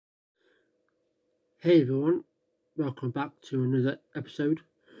Hey everyone, welcome back to another episode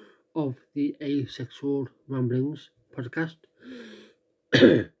of the Asexual Ramblings podcast.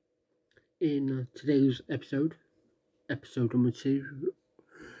 In today's episode number 2,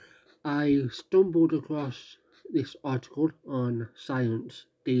 I stumbled across this article on Science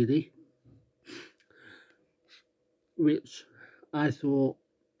Daily, which I thought,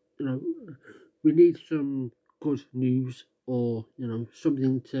 we need some good news or,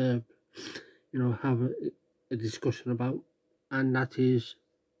 something to, have a discussion about, and that is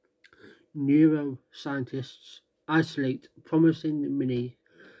neuroscientists isolate promising mini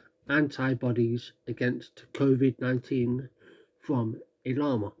antibodies against Covid-19 from a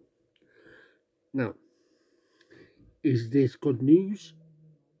llama. Now, is this good news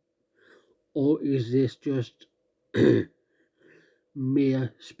or is this just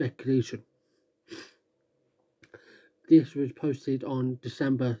mere speculation? This was posted on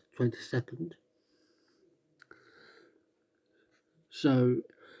December 22nd. So,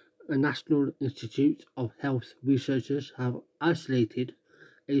 a National Institute of Health researchers have isolated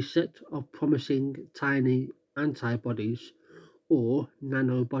a set of promising tiny antibodies or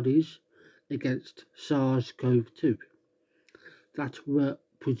nanobodies against SARS-CoV-2 that were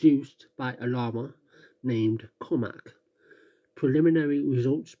produced by a llama named Cormac. Preliminary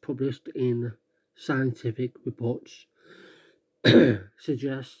results published in scientific reports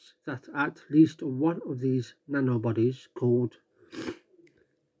suggests that at least one of these nanobodies, called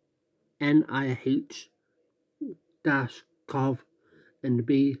NIH-CoV and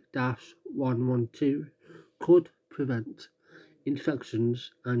B-112, could prevent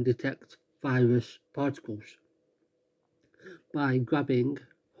infections and detect virus particles by grabbing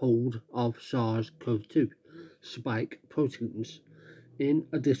hold of SARS-CoV-2 spike proteins. In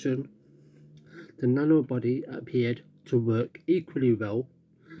addition, the nanobody appeared to work equally well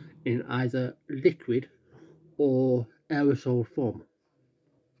in either liquid or aerosol form,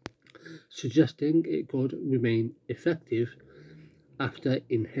 suggesting it could remain effective after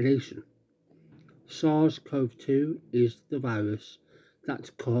inhalation. SARS-CoV-2 is the virus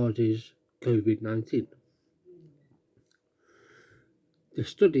that causes Covid-19. The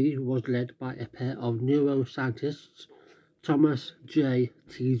study was led by a pair of neuroscientists, Thomas J.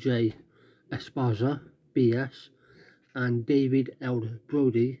 T.J. Esparza, B.S., and David L.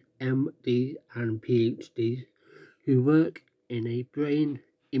 Brody, M.D. and Ph.D., who work in a brain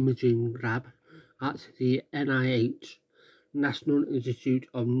imaging lab at the NIH, National Institute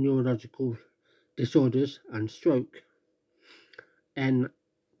of Neurological Disorders and Stroke, NINDS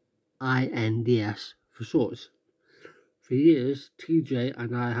for short. For years, TJ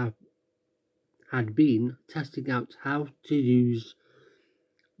and I had been testing out how to use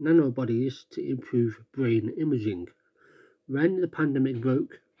nanobodies to improve brain imaging. When the pandemic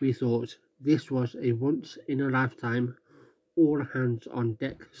broke, we thought this was a once-in-a-lifetime,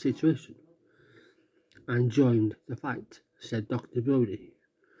 all-hands-on-deck situation, and joined the fight, said Dr. Brody,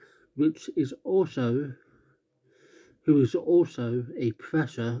 who is also a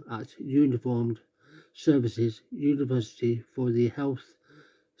professor at Uniformed Services University for the Health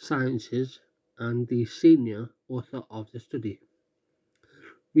Sciences and the senior author of the study.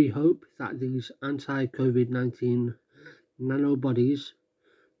 We hope that these anti-Covid-19 nanobodies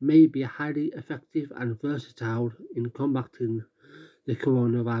may be highly effective and versatile in combating the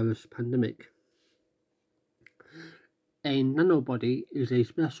coronavirus pandemic. A nanobody is a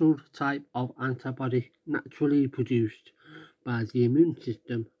special type of antibody naturally produced by the immune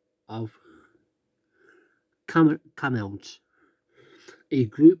system of camels, a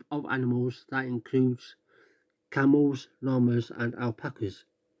group of animals that includes camels, llamas, and alpacas.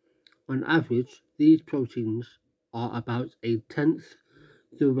 On average, these proteins are about a tenth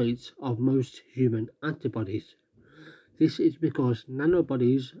the weight of most human antibodies. This is because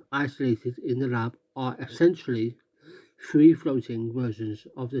nanobodies isolated in the lab are essentially free-floating versions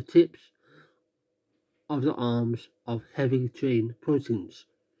of the tips of the arms of heavy chain proteins,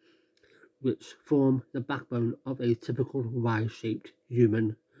 which form the backbone of a typical Y-shaped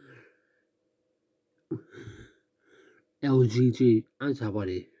human IgG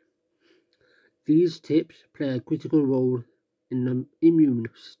antibody. These tips play a critical role in the immune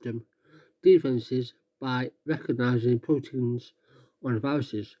system defenses by recognizing proteins on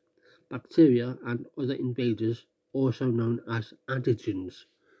viruses, bacteria, and other invaders, also known as antigens.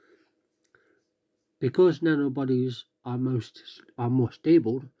 Because nanobodies are more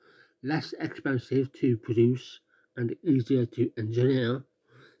stable, less expensive to produce, and easier to engineer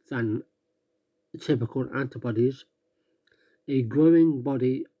than typical antibodies, a growing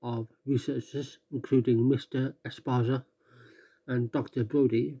body of researchers, including Mr. Esparza and Dr.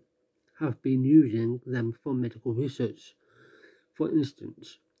 Brody, have been using them for medical research. For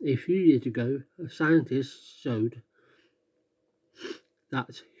instance, a few years ago, scientists showed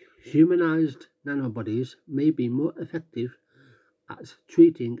that humanized nanobodies may be more effective at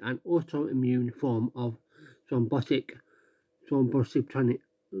treating an autoimmune form of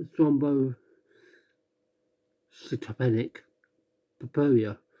thrombocytopenic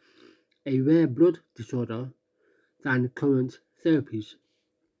purpura, a rare blood disorder, than current therapies.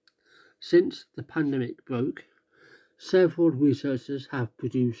 Since the pandemic broke, several researchers have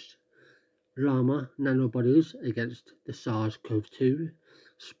produced llama nanobodies against the SARS-CoV-2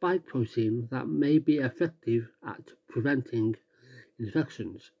 spike protein that may be effective at preventing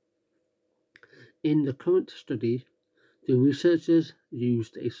infections. In the current study, the researchers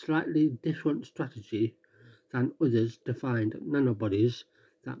used a slightly different strategy than others to find nanobodies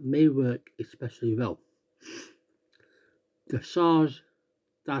that may work especially well. The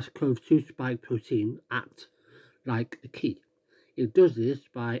SARS-CoV-2 spike protein acts like a key. It does this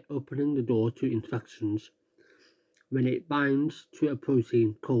by opening the door to infections when it binds to a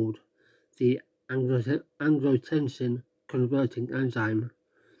protein called the angiotensin converting enzyme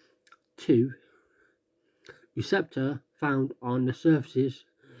 2 receptor found on the surfaces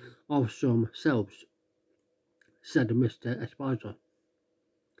of some cells, said Mr. Esparza.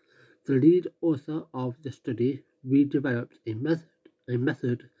 The lead author of the study redeveloped a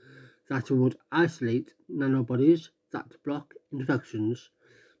method that would isolate nanobodies that block infections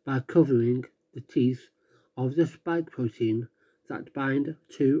by covering the teeth of the spike protein that bind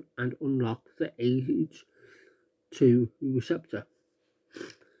to and unlock the H2 receptor.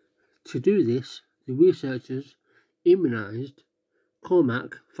 To do this, the researchers immunized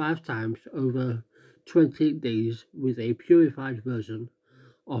Cormac 5 times over 28 days with a purified version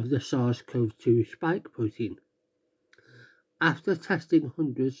of the SARS-CoV-2 spike protein. After testing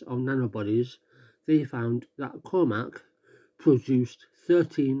hundreds of nanobodies, they found that Cormac produced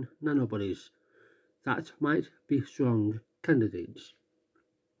 13 nanobodies that might be strong candidates.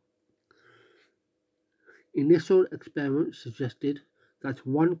 Initial experiments suggested that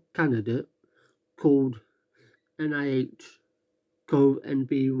one candidate, called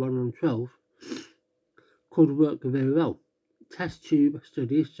NIH-CoV-NB1112, could work very well. Test tube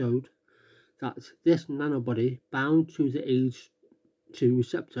studies showed that this nanobody bound to the H2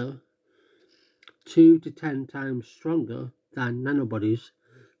 receptor 2 to 10 times stronger than nanobodies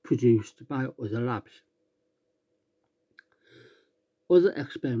produced by other labs. Other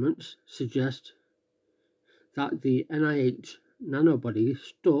experiments suggest that the NIH nanobody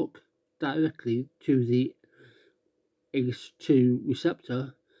stuck directly to the H2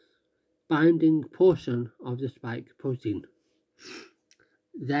 receptor binding portion of the spike protein.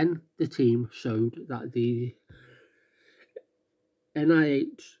 Then the team showed that the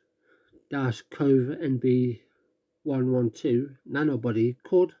NIH-CoV-NB1112 nanobody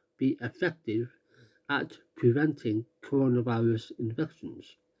could be effective at preventing coronavirus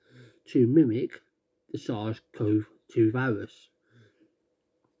infections to mimic the SARS-CoV-2 virus.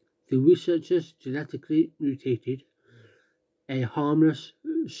 The researchers genetically mutated a harmless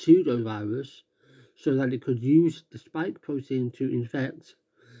pseudovirus so that it could use the spike protein to infect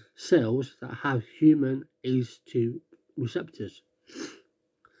cells that have human ACE2 receptors.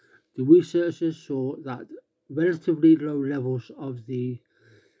 The researchers saw that relatively low levels of the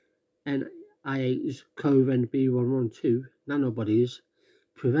NIH-CoV-NB1112 nanobodies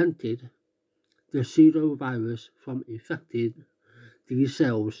prevented the pseudovirus from infecting these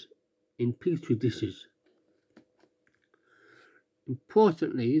cells in petri dishes.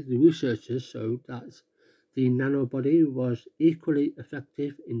 Importantly, the researchers showed that the nanobody was equally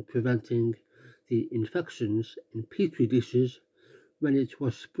effective in preventing the infections in petri dishes when it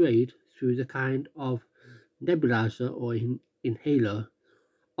was sprayed through the kind of nebulizer or inhaler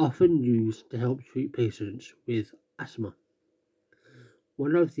often used to help treat patients with asthma.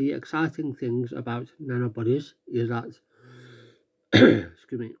 One of the exciting things about nanobodies is that,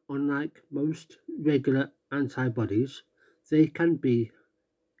 unlike most regular antibodies, they can be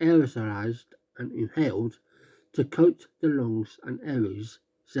aerosolized and inhaled to coat the lungs and airways,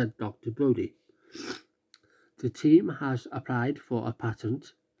 said Dr. Brody. The team has applied for a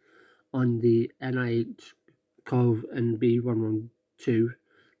patent on the NIH-CoV-NB1112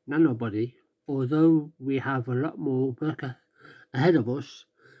 nanobody. Although we have a lot more work ahead of us,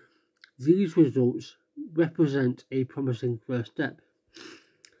 these results represent a promising first step,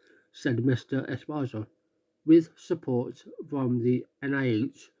 said Mr. Esparza. With support from the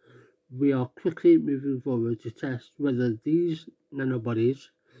NIH, we are quickly moving forward to test whether these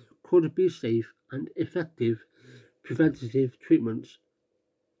nanobodies could be safe and effective preventative treatments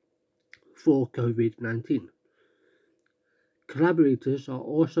for COVID-19. Collaborators are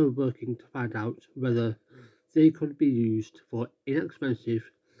also working to find out whether they could be used for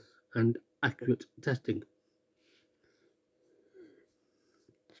inexpensive and accurate testing.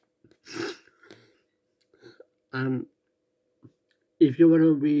 And if you want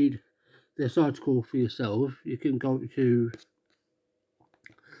to read this article for yourself, you can go to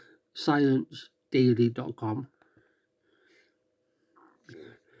sciencedaily.com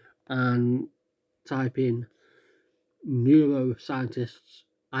and type in neuroscientists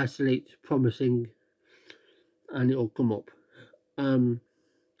isolate promising, and it'll come up. But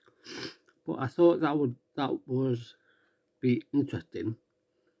I thought that was be interesting,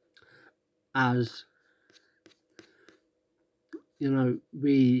 as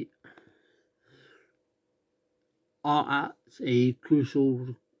we are at a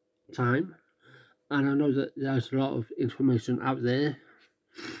crucial time, and I know that there's a lot of information out there,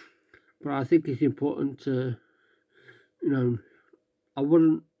 but I think it's important to, I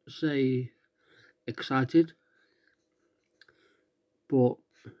wouldn't say excited, but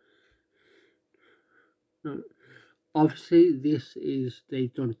obviously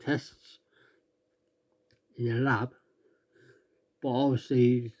they've done tests in a lab, but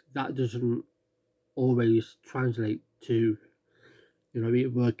obviously that doesn't always translate to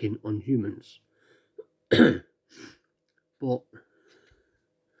it working on humans. But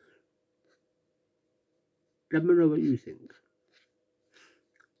let me know what you think.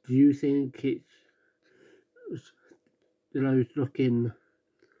 Do you think it's looking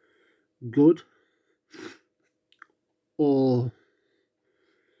good, or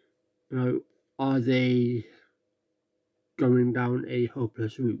are they going down a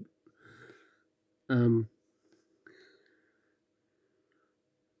hopeless route?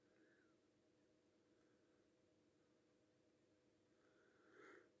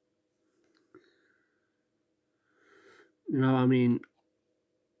 I mean,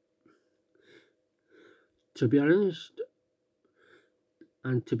 to be honest,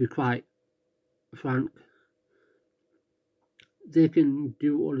 and to be quite frank, they can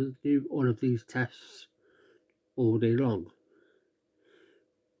do all of these tests all day long,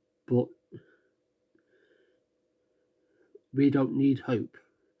 but we don't need hope.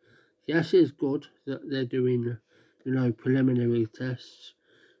 Yes, it's good that they're doing, preliminary tests,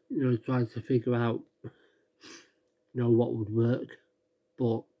 trying to figure out, what would work,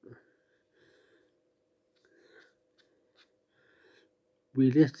 but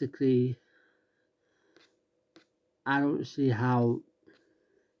realistically, I don't see how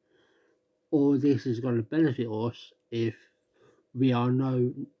all this is going to benefit us if we are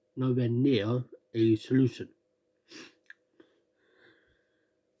nowhere near a solution.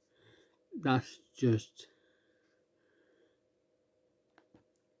 That's just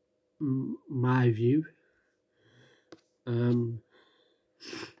my view.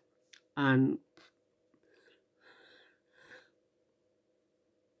 And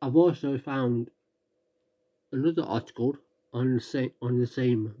I've also found another article on the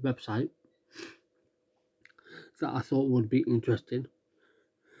same website that I thought would be interesting.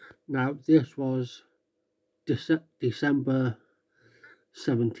 Now, this was December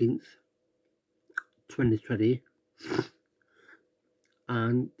 17th, 2020,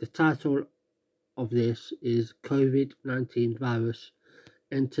 and the title of this is COVID-19 virus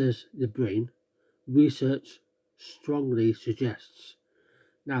enters the brain. Research strongly suggests.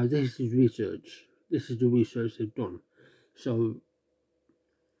 Now, this is research. This is the research they've done. So,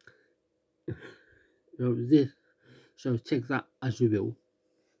 so take that as you will.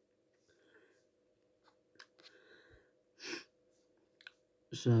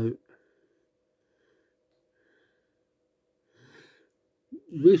 So,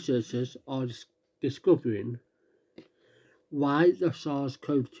 researchers are discovering why the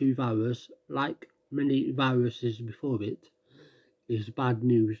SARS-CoV-2 virus, like many viruses before it, is bad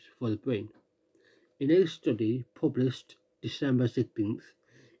news for the brain. In a study published December 16th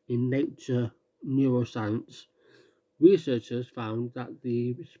in Nature Neuroscience, researchers found that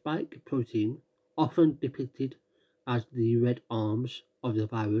the spike protein, often depicted as the red arms of the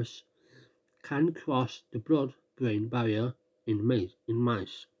virus, can cross the blood-brain barrier in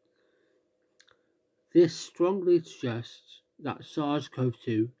mice. This strongly suggests that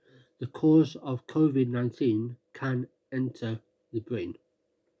SARS-CoV-2, the cause of COVID-19, can enter the brain.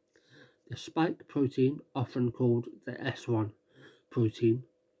 The spike protein, often called the S1 protein,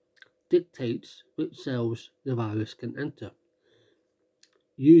 dictates which cells the virus can enter.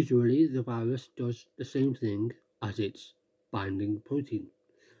 Usually, the virus does the same thing as its binding protein,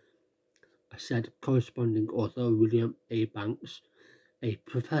 said corresponding author William A. Banks, a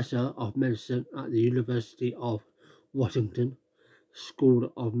professor of medicine at the University of Washington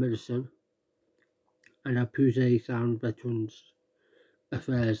School of Medicine and a Puget Sound Veterans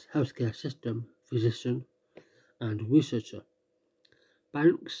Affairs healthcare system physician and researcher.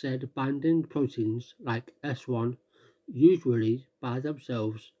 Banks said binding proteins like S1 usually by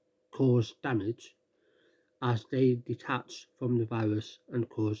themselves cause damage as they detach from the virus and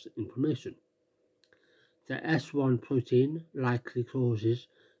cause inflammation. The S1 protein likely causes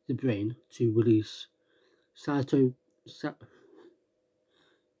the brain to release cytokines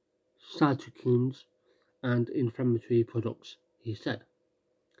and inflammatory products, he said.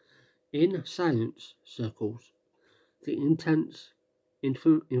 In science circles, the intense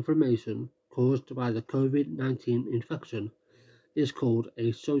inflammation caused by the Covid-19 infection is called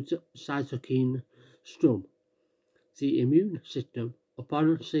a cytokine storm. The immune system,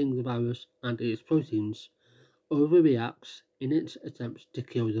 upon seeing the virus and its proteins, overreacts in its attempts to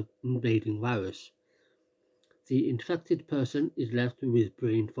kill the invading virus. The infected person is left with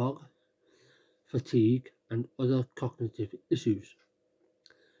brain fog, fatigue, and other cognitive issues.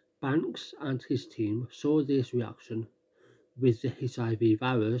 Banks and his team saw this reaction with the HIV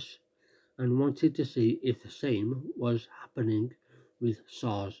virus and wanted to see if the same was happening with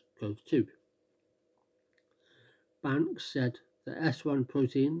SARS-CoV-2. Banks said the S1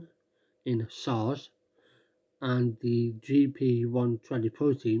 protein in SARS and the GP120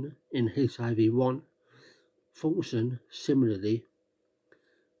 protein in HIV-1 function similarly.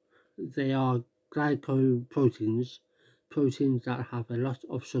 They are glycoproteins, proteins that have a lot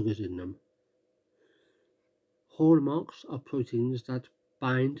of sugars in them. Hallmarks are proteins that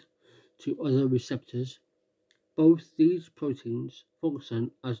bind to other receptors. Both these proteins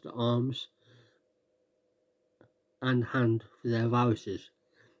function as the arms and hand for their viruses.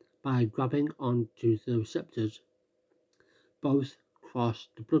 By grabbing onto the receptors, both cross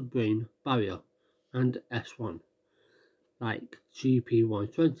the blood-brain barrier, and S1, like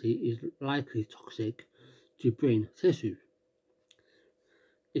GP120, is likely toxic to brain tissue.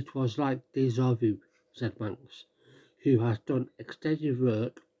 It was like deja vu, said Banks, who has done extensive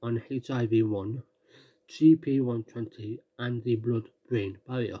work on HIV-1, GP120 and the blood-brain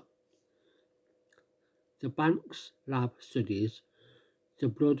barrier. The Banks lab studies the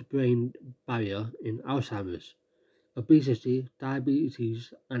blood-brain barrier in Alzheimer's, obesity,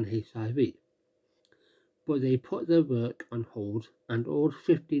 diabetes and HIV. But they put their work on hold and all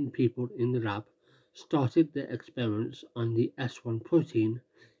 15 people in the lab started their experiments on the S1 protein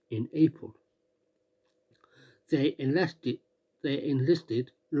in April. They enlisted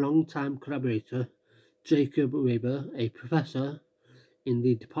long-time collaborator Jacob Weber, a professor in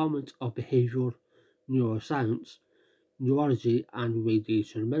the Department of Behavioral Neuroscience, Neurology and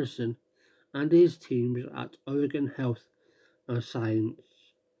Radiation Medicine, and his teams at Oregon Health and Science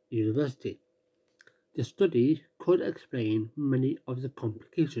University. The study could explain many of the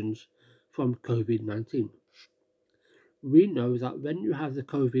complications from Covid-19. We know that when you have the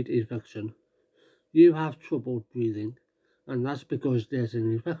Covid infection, you have trouble breathing, and that's because there's an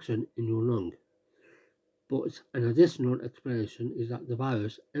infection in your lung. But an additional explanation is that the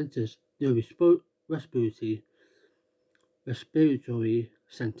virus enters the respiratory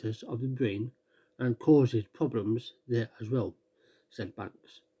centers of the brain and causes problems there as well, said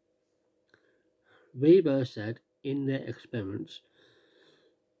Banks. Weber said in their experiments,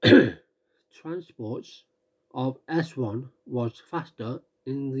 transports of S1 was faster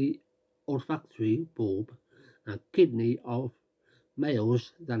in the olfactory bulb and kidney of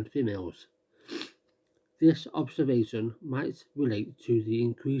males than females. This observation might relate to the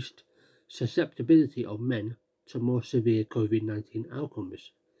increased susceptibility of men to more severe Covid-19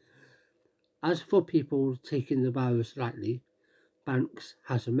 outcomes. As for people taking the virus lightly, Banks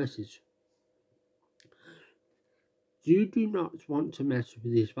has a message. You do not want to mess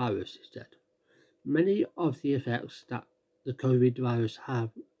with this virus, he said. Many of the effects that the COVID virus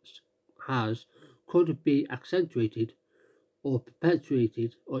has could be accentuated or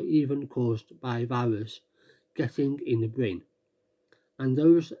perpetuated or even caused by virus getting in the brain, and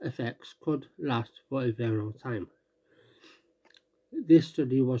those effects could last for a very long time. This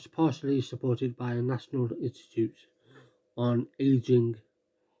study was partially supported by a National Institute on Aging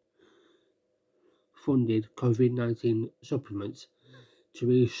funded COVID-19 supplements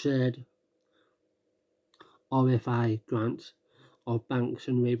to a shared RFI grant of Banks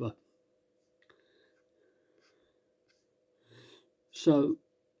and Weber. So,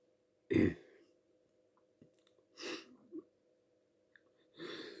 excuse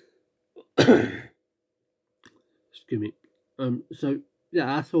me. So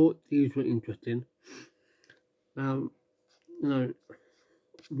yeah, I thought these were interesting. Now, you know,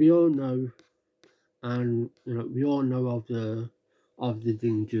 we all know, and we all know of the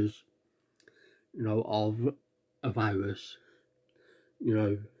dangers, of a virus.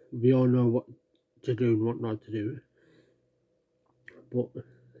 We all know what to do and what not to do. But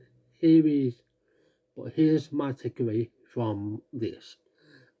here is, here's my takeaway from this,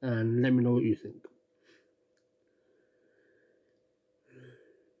 and let me know what you think.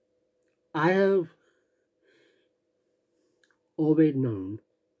 I have always known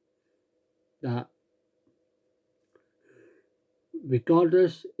that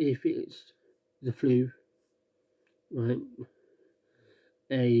regardless if it's the flu, right,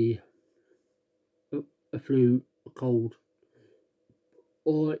 a a flu, a cold,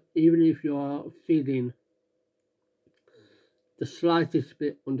 or even if you are feeling the slightest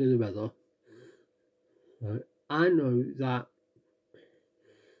bit under the weather, right, I know that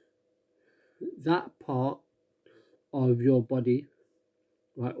that part of your body,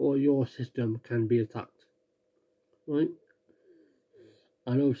 right, or your system can be attacked, right,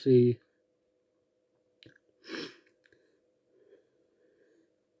 and obviously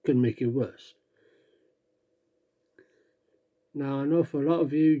can make it worse. Now, I know for a lot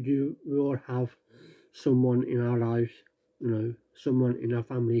of you, we all have someone in our lives, someone in our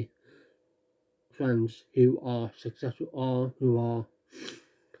family, friends who are successful or who are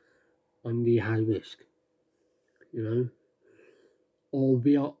on the high risk, or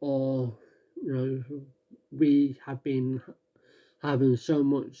we are all, we have been having so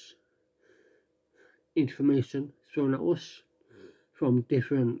much information thrown at us from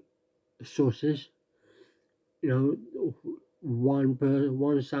different sources. One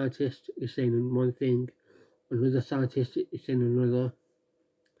scientist is saying one thing, another scientist is saying another,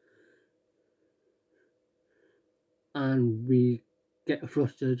 and we get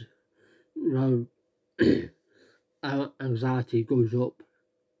flustered. Our anxiety goes up.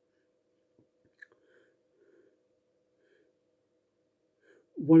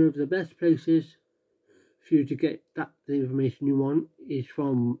 One of the best places for you to get the information you want is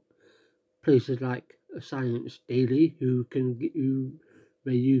from places like Science Daily,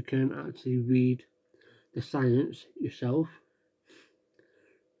 where you can actually read the science yourself.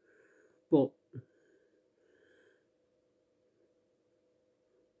 But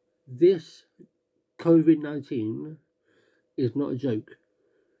this COVID-19 is not a joke,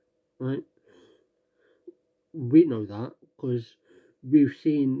 right? We know that because we've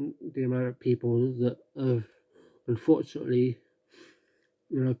seen the amount of people that have unfortunately,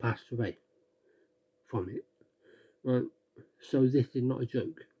 passed away from it, right? So this is not a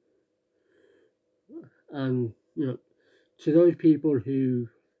joke. And, to those people who,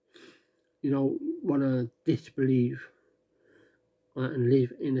 want to disbelieve, and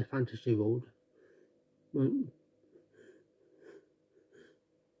live in a fantasy world, right?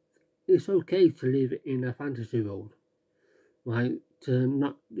 It's okay to live in a fantasy world, right? To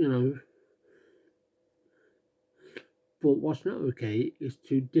not, but what's not okay is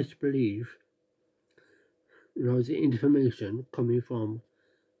to disbelieve, the information coming from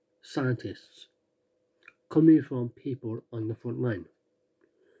scientists, coming from people on the front line,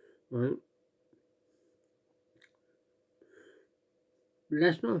 right?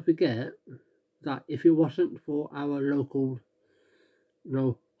 Let's not forget that if it wasn't for our local,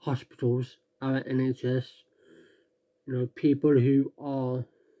 hospitals, our NHS, people who are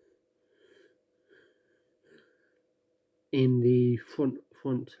in the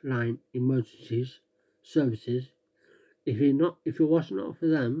front line emergencies services, if it was not for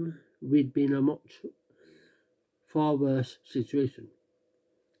them, we'd be in a much far worse situation.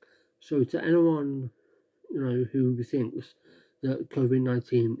 So to anyone, who thinks that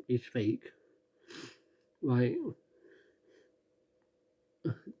COVID-19 is fake, right,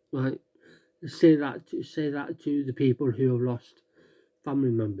 say that to the people who have lost family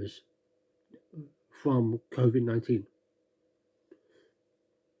members from COVID-19,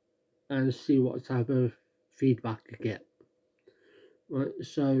 and see what type of feedback you get. Right,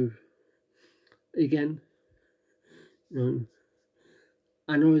 so again,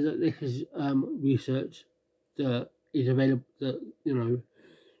 I know that this is research that is available, that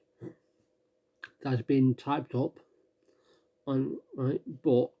that's been typed up on, right,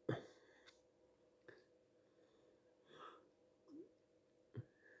 but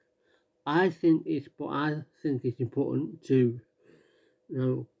I think it's important to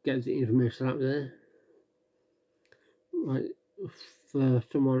get the information out there, right, for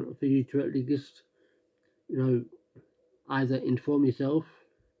you to at least either inform yourself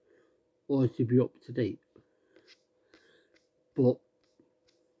or to be up to date. But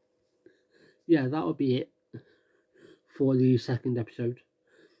yeah, that'll be it for the second episode.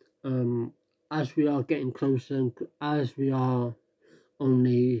 As we are getting closer, and as we are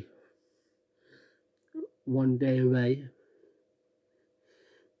only 1 day away,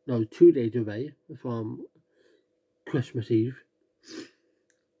 no, 2 days away from Christmas Eve,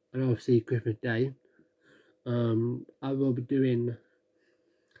 and obviously Christmas Day, I will be doing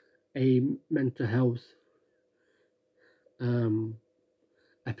a mental health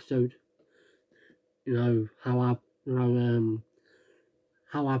episode. You know how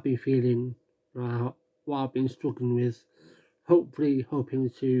I've been feeling, what I've been struggling with. Hopefully, hoping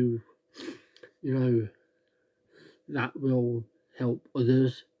to, that will help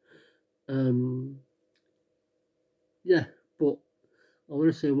others. Yeah, but I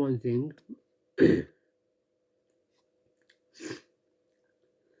want to say one thing.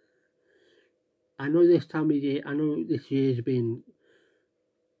 I know this time of year, I know this year's been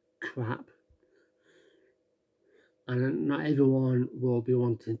crap, and not everyone will be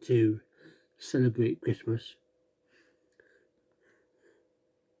wanting to celebrate Christmas.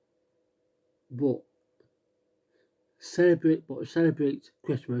 But celebrate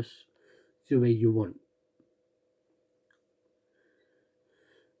Christmas the way you want.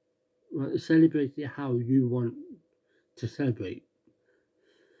 Right? Celebrate it how you want to celebrate.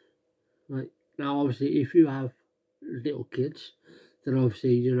 Right? Now, obviously, if you have little kids, then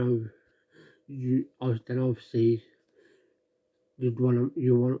obviously then obviously you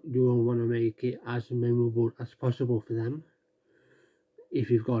will want to make it as memorable as possible for them. If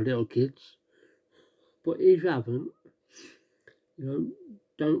you've got little kids, but if you haven't,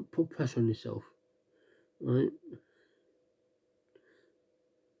 don't put pressure on yourself. Right?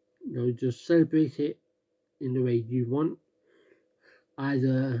 Just celebrate it in the way you want.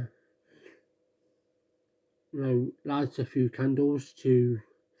 Either light a few candles to,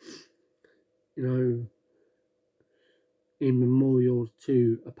 in memorial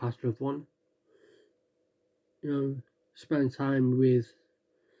to a past loved one. Spend time with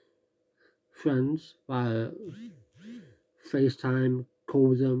friends via FaceTime,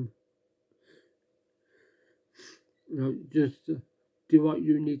 call them. Just do what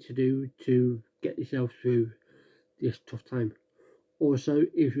you need to do to get yourself through this tough time. Also,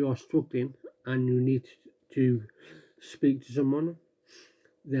 if you are struggling and you need to speak to someone,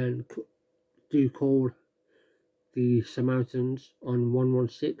 then do call the Samaritans on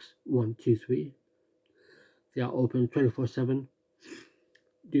 116 123. They are open 24/7.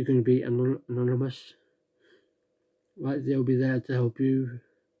 You're going to be anonymous. Right, they'll be there to help you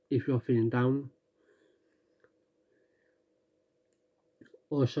if you're feeling down.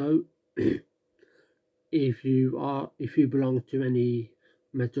 Also, if you belong to any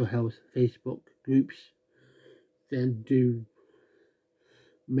mental health Facebook groups, then do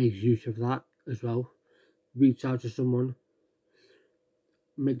make use of that as well. Reach out to someone.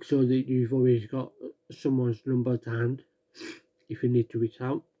 Make sure that you've always got someone's number to hand if you need to reach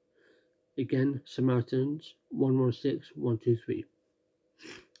out. Again, Samaritans 116 123.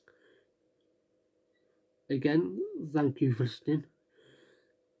 Again, thank you for listening.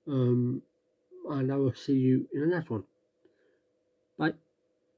 And I will see you in the next one. Bye.